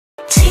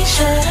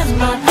and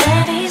my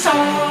panties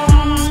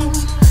on.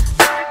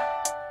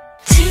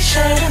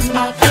 T-shirt and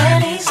my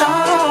panties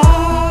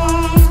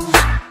on.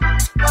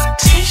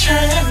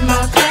 T-shirt and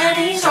my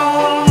panties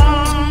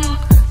on.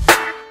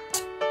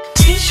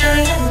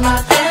 T-shirt and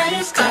my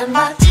panties, got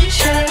my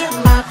t-shirt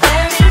and my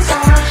panties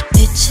on.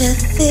 Picture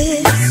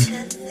this,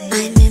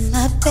 I'm in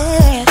my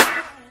bed,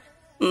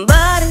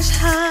 body's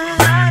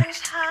hot,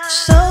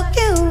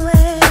 soaking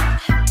wet,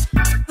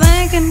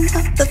 thinking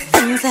of the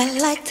things I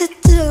like to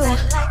do.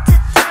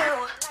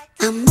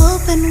 I'm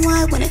open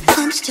wide when it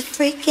comes to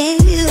freaking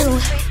you.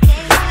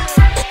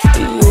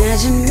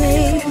 Imagine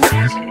me,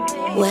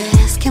 wet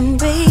as can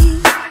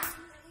be,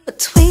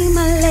 between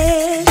my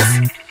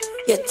legs,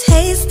 you're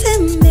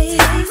tasting me.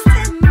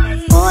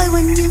 Boy,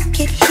 when you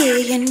get here,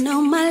 you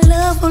know my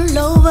love will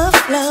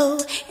overflow,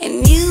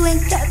 and you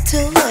ain't got to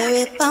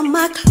worry about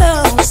my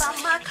clothes,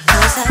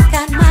 cause I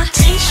got my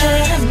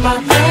t-shirt and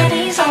my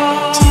panties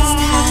on. Just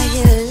how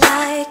you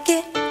like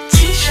it.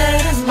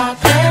 T-shirt and my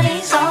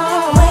panties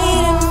on.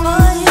 Waiting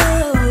for you.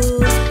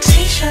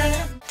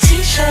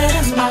 T-shirt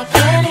and my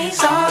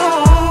panties on.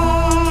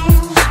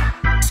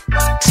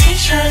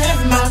 T-shirt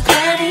and my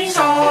panties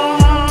on.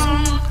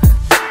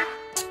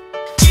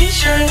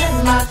 T-shirt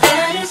and my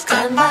panties,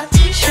 got my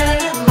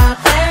t-shirt and my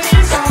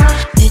panties on.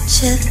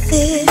 Picture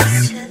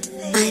this,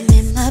 I'm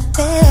in my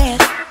bed,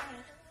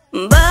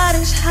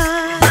 body's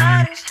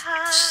hot,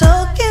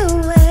 soaking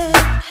wet,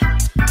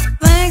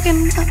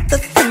 thinking of the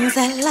things I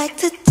like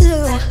to do.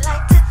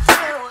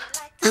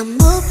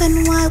 I'm open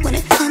wide when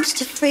it comes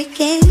to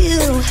freaking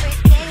you.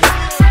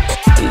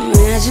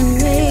 Imagine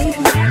me,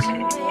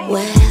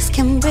 wet as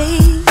can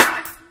be,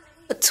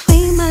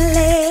 between my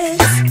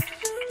legs,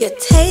 you're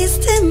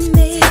tasting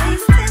me.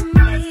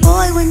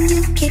 Boy, when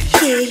you get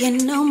here, you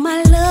know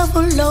my love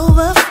will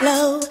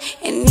overflow,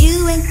 and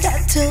you ain't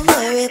got to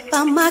worry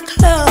about my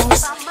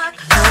clothes,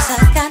 cause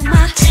I got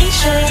my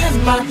t-shirt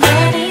and my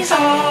panties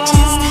on.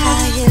 Just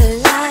how you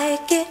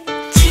like it.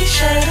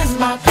 T-shirt and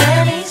my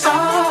panties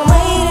on.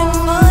 Waiting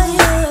for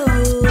you.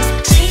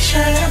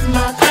 T-shirt and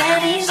my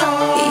panties on.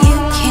 You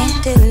can't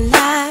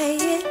deny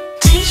it.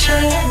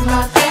 T-shirt and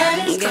my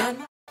panties, got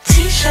my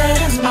t-shirt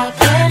and my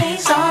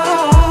panties on.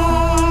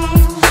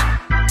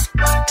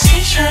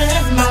 T-shirt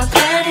and my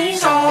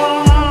panties on.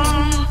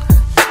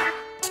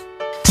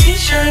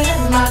 T-shirt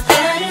and my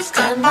panties,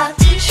 got my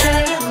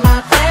t-shirt and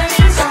my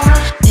panties on.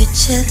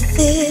 Picture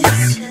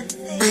this,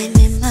 I'm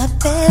in my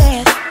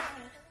bed,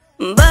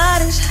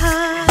 body's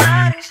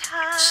hot,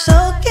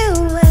 soaking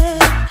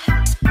wet,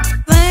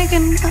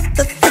 thinking of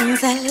the things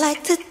I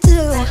like to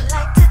do.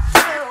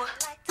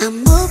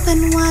 I'm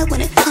open wide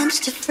when it comes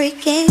to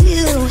freaking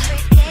you.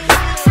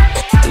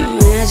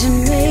 Imagine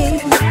me,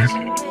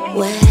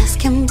 wet as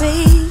can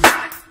be,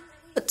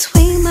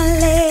 between my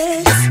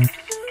legs,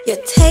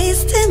 you're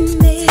tasting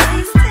me.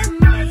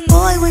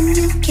 Boy, when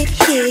you get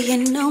here,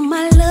 you know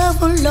my love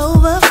will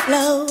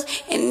overflow,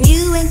 and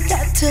you ain't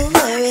got to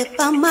worry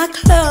about my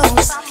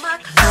clothes,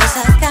 cause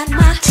I got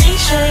my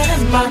t-shirt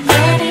and my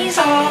panties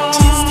on.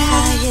 Just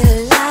how you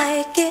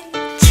like it.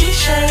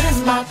 T-shirt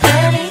and my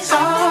panties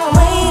on.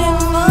 Waiting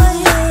for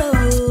you.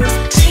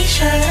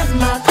 T-shirt and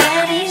my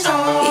panties on.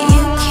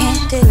 You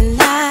can't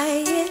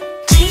deny it.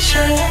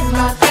 T-shirt and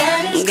my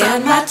panties, got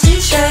my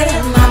t-shirt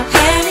and my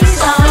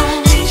panties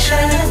on.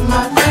 T-shirt and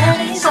my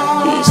panties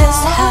on.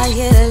 Just how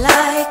you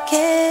like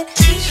it.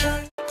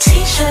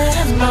 T-shirt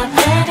and my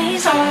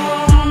panties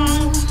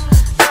on.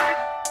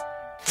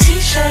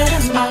 T-shirt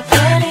and my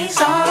panties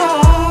on.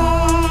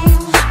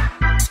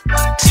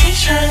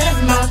 T-shirt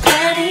and my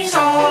panties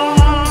on.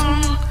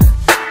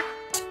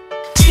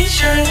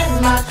 T-shirt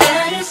and my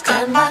panties,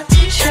 got my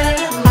t-shirt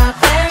and my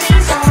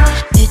panties on.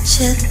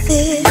 Picture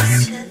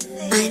this,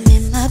 I'm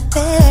in my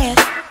bed,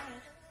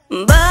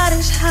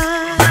 body's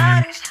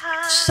hot,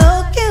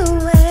 soaking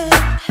wet,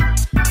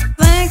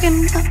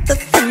 thinking of the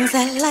things I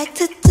like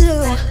to do.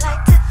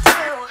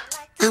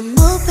 I'm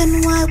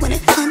open wide when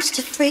it comes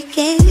to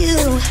freaking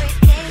you.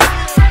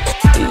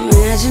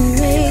 Imagine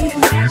me,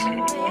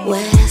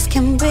 wet as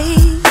can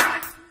be,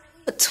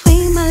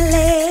 between my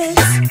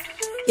legs,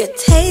 you're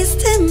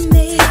tasting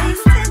me.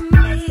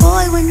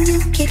 Boy, when you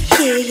get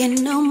here,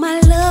 you know my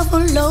love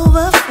will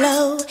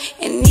overflow,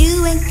 and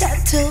you ain't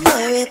got to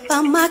worry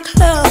about my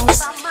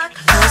clothes,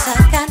 cause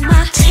I got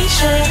my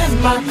t-shirt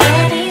and my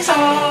panties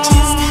on.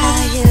 Just how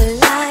you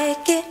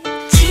like it.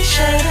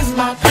 T-shirt and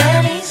my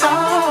panties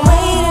on.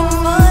 Waiting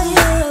for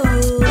you.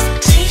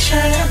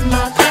 T-shirt and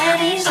my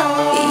panties on.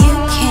 You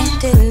can't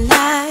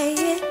deny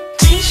it.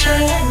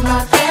 T-shirt and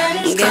my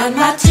panties, got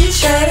my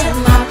t-shirt and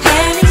my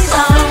panties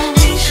on.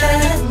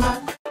 T-shirt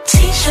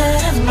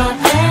and my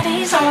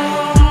panties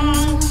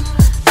on.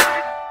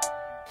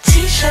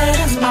 T-shirt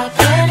and my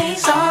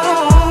panties on.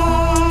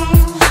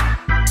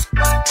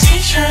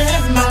 T-shirt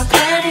and my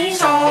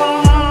panties on.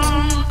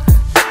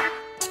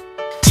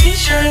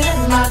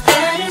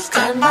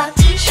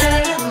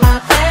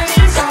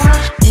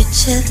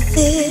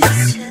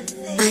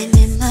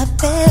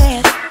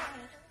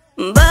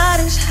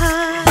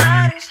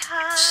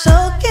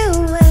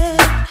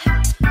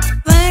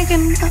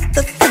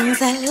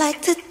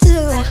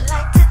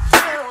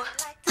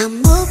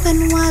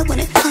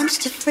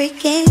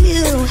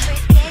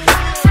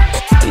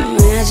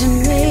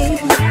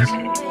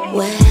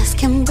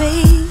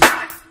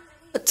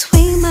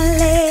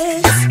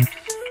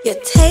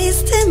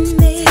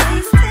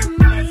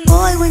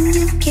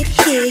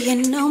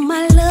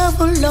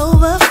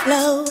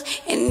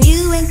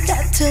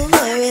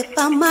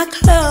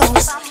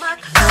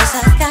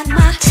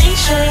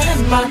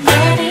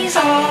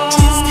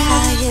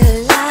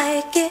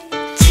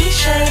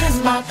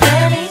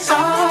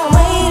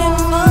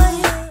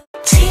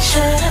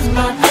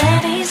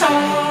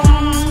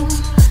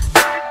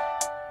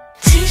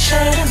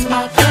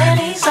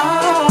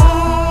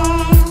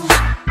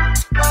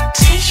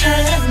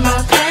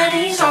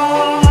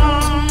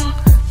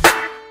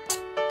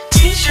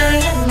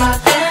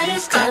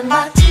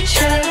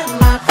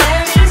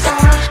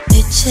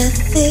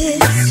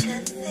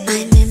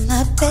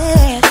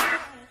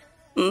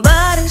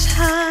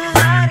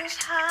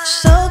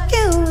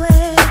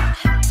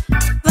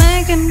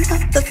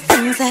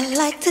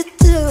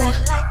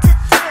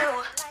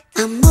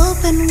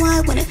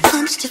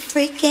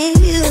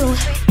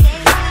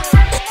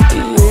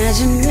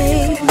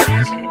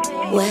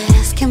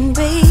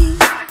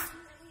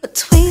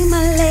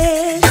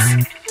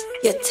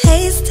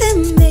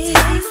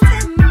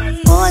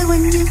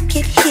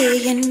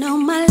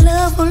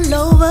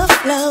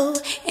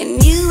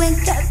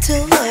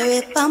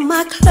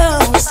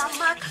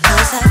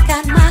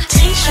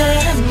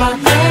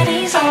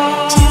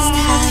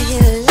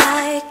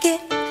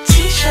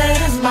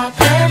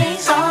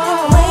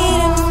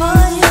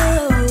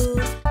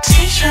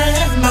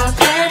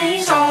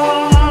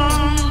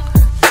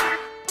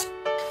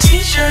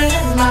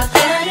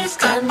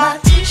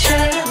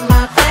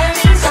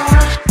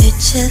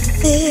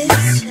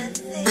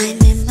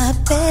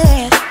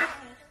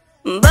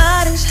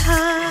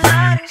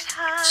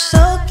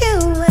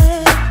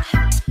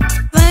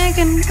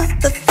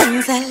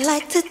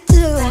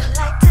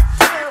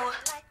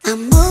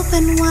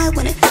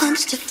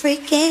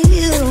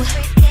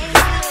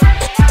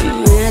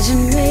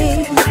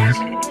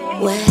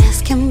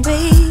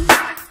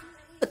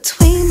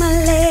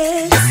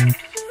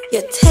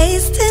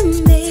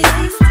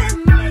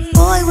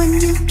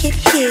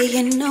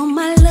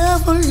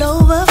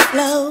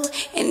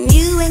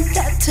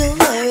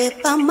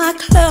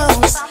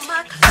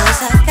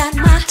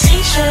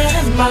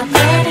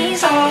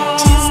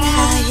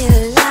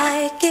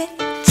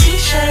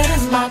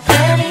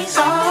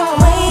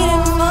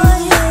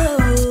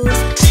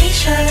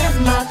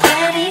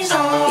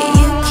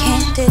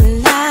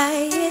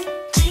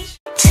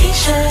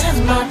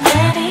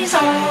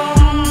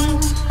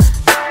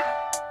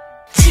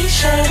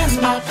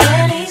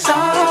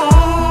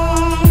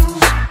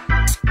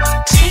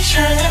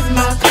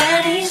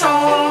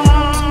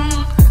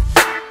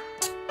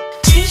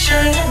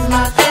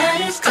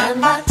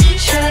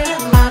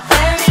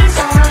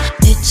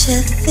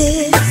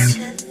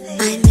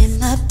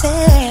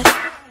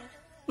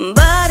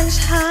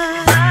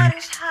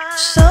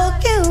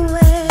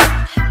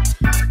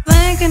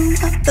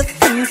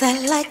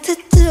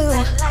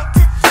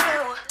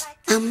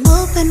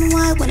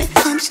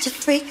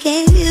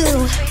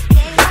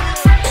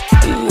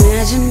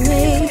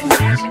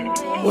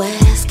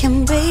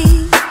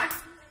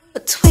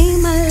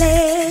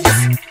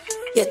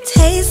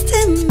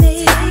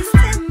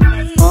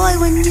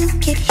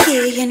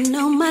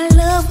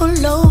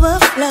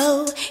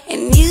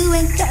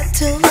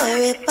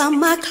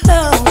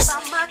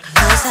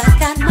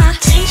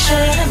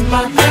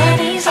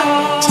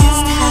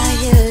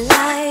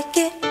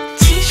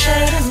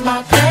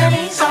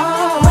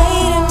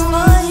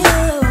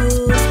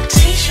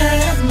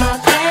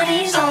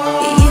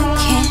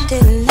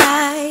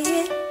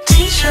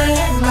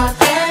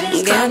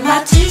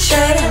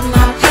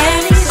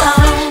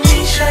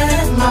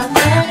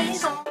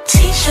 panties on.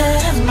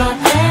 T-shirt and my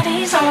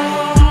panties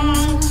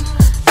on.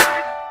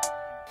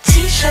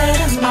 T-shirt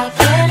and my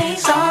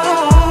panties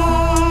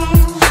on.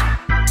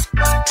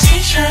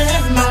 T-shirt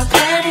and my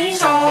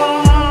panties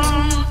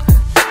on.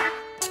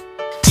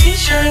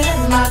 T-shirt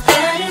and my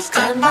panties,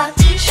 got my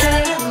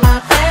T-shirt and my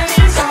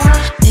panties on.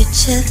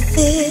 Picture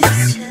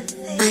this,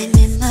 I'm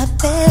in my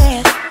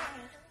bed,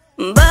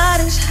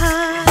 body's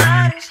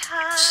hot,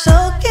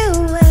 soaking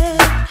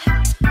wet,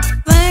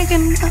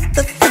 thinking of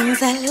the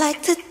things I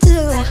like to do.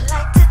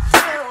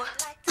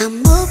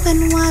 I'm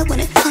open wide when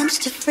it comes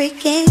to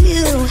freaking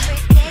you.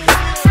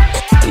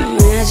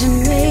 Imagine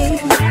me,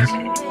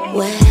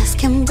 wet as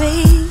can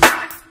be,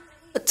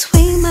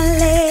 between my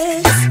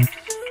legs,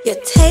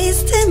 you're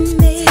tasting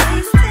me.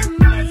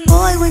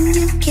 Boy, when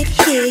you get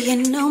here, you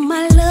know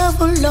my love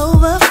will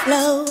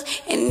overflow,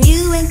 and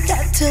you ain't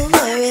got to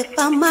worry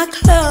about my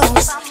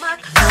clothes,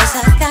 'cause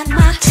I got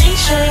my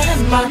T-shirt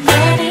and my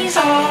panties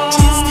on.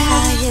 just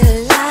how you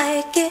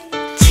like it.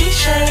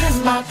 T-shirt and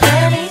my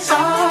panties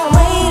on.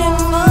 Waiting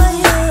for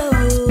you,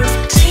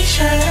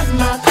 T-shirt and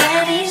my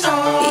panties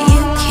on.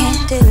 you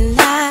can't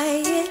deny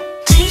it.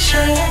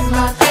 T-shirt and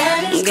my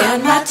panties, Got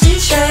my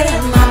T-shirt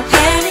and my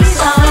panties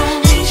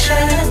on.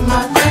 T-shirt and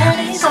my panties.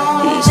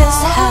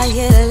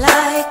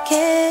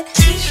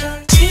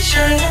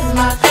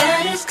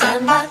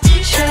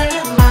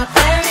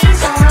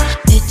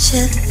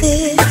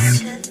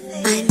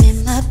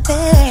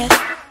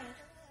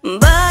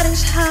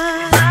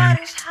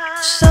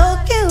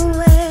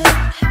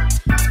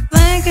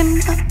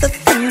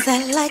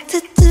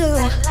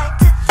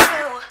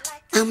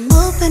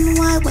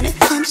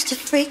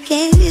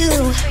 freaking you.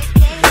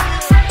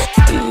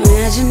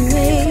 Imagine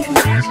me,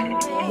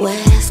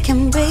 wet as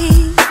can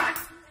be,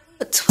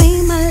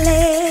 between my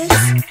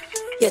legs,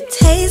 you're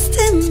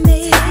tasting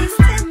me.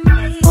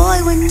 Boy,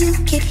 when you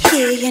get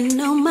here, you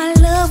know my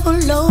love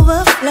will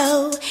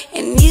overflow,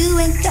 and you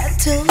ain't got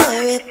to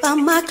worry about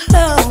my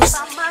clothes.